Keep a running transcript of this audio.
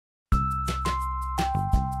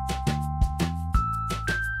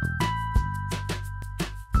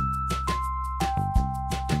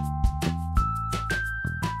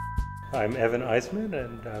I'm Evan Eisman,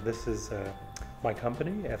 and this is my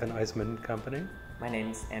company, Evan Eisman Company. My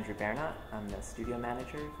name's Andrew Bernot. I'm the studio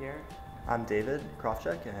manager here. I'm David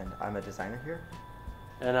Krofchuk, and I'm a designer here.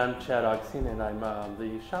 And I'm Chad Augustine, and I'm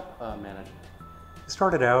the shop manager. It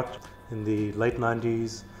started out in the late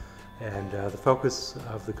 90s, and the focus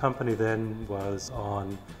of the company then was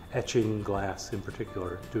on etching glass in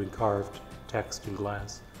particular, doing carved text in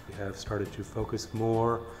glass. We have started to focus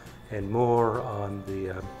more and more on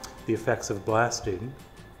the effects of blasting,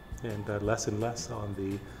 and less on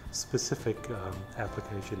the specific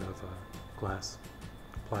application of glass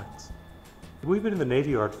plaques. We've been in the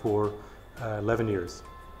Navy Yard for 11 years.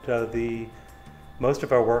 Most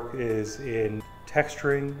of our work is in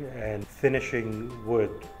texturing and finishing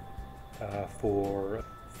wood for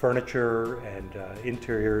furniture and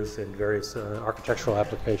interiors and various architectural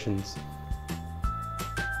applications.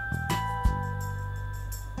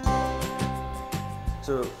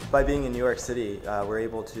 So by being in New York City, we're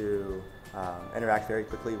able to interact very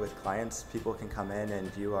quickly with clients. People can come in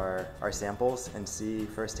and view our samples and see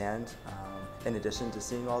firsthand, in addition to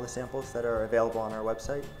seeing all the samples that are available on our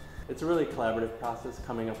website. It's a really collaborative process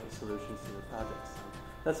coming up with solutions to the projects.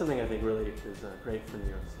 That's something I think really is great for New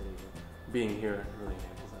York City. Being here really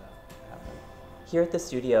enables that to happen. Here at the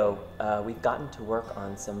studio, we've gotten to work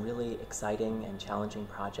on some really exciting and challenging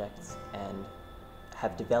projects and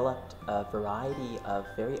have developed a variety of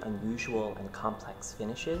very unusual and complex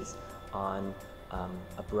finishes on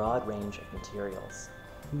a broad range of materials.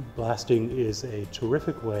 Blasting is a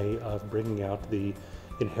terrific way of bringing out the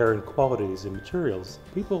inherent qualities in materials.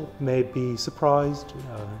 People may be surprised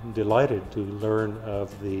and delighted to learn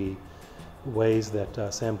of the ways that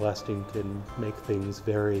sandblasting can make things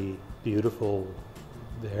very beautiful,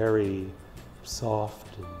 very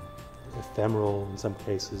soft and ephemeral, in some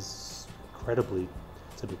cases incredibly.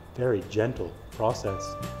 It's a very gentle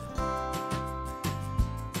process.